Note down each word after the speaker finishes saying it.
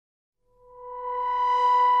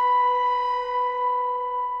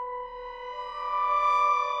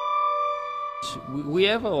We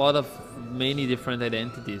have a lot of many different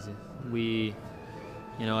identities. I'm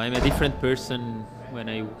a different person when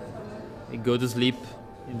I go to sleep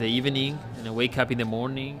in the evening and I wake up in the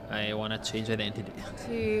morning. I want to change identity.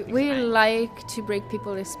 We like to break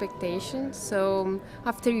people's expectations. So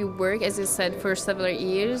after you work, as I said, for several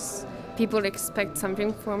years, people expect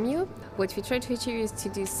something from you. What we try to achieve is to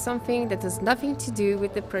do something that has nothing to do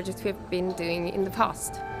with the project we've been doing in the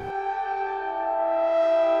past.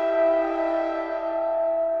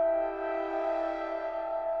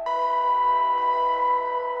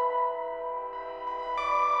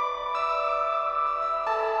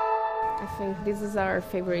 I think this is our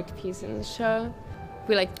favorite piece in the show.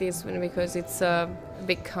 We like this one because it's a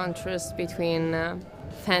big contrast between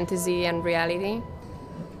fantasy and reality.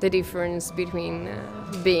 The difference between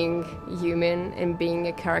being human and being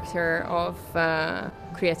a character of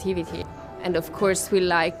creativity. And of course we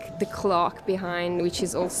like the clock behind, which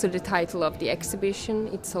is also the title of the exhibition.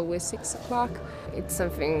 It's always 6 o'clock. It's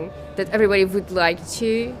something that everybody would like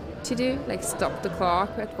to do, like stop the clock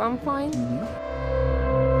at one point. Mm-hmm.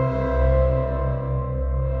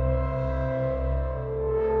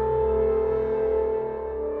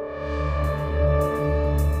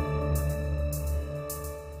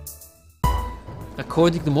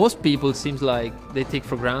 According to most people, it seems like they take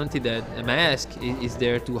for granted that a mask is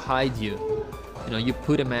there to hide you. You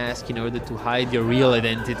put a mask in order to hide your real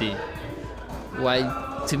identity.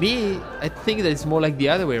 While to me, I think that it's more like the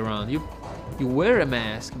other way around. You wear a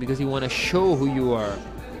mask because you want to show who you are,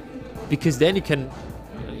 because then you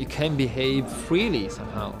can behave freely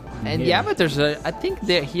somehow. And the avatars, I think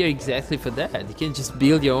they're here exactly for that. You can just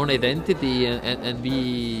build your own identity and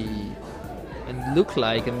be. And look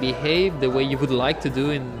like and behave the way you would like to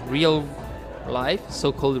do in real life,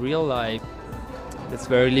 so-called real life. That's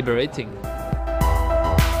very liberating.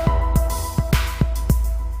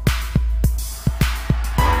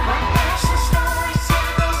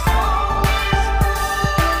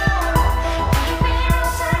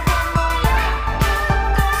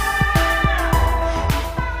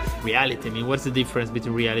 Reality, what's the difference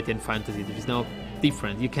between reality and fantasy? There is no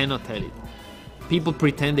difference, you cannot tell it. People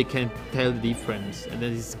pretend they can tell the difference, and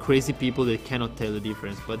then these crazy people that cannot tell the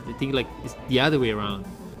difference, but I think like it's the other way around.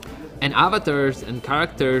 And avatars and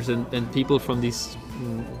characters and people from this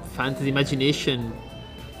fantasy imagination,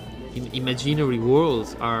 imaginary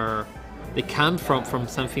worlds they come from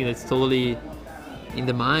something that's totally in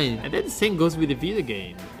the mind. And then the same goes with the video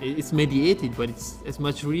game. It's mediated, but it's as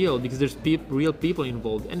much real because there's real people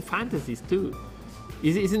involved, and fantasies too.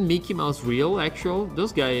 Isn't Mickey Mouse real, actual?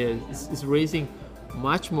 Those guys is raising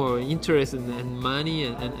much more interest and money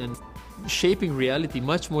and shaping reality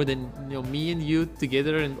much more than me and you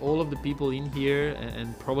together and all of the people in here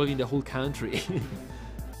and probably the whole country.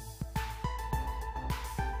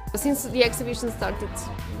 Since the exhibition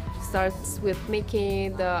starts with Mickey,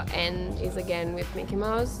 the end is again with Mickey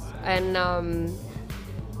Mouse, and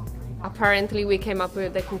apparently we came up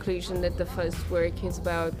with the conclusion that the first work is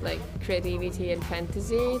about like creativity and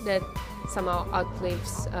fantasy that somehow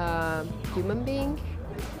outlives human being.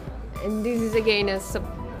 And this is again a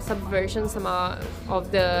subversion somehow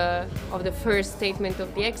of the first statement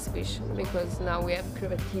of the exhibition, because now we have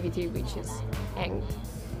creativity which is hanged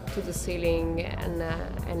to the ceiling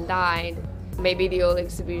and died. Maybe the whole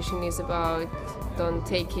exhibition is about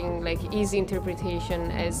taking like easy interpretation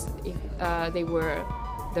as if they were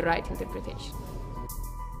the right interpretation.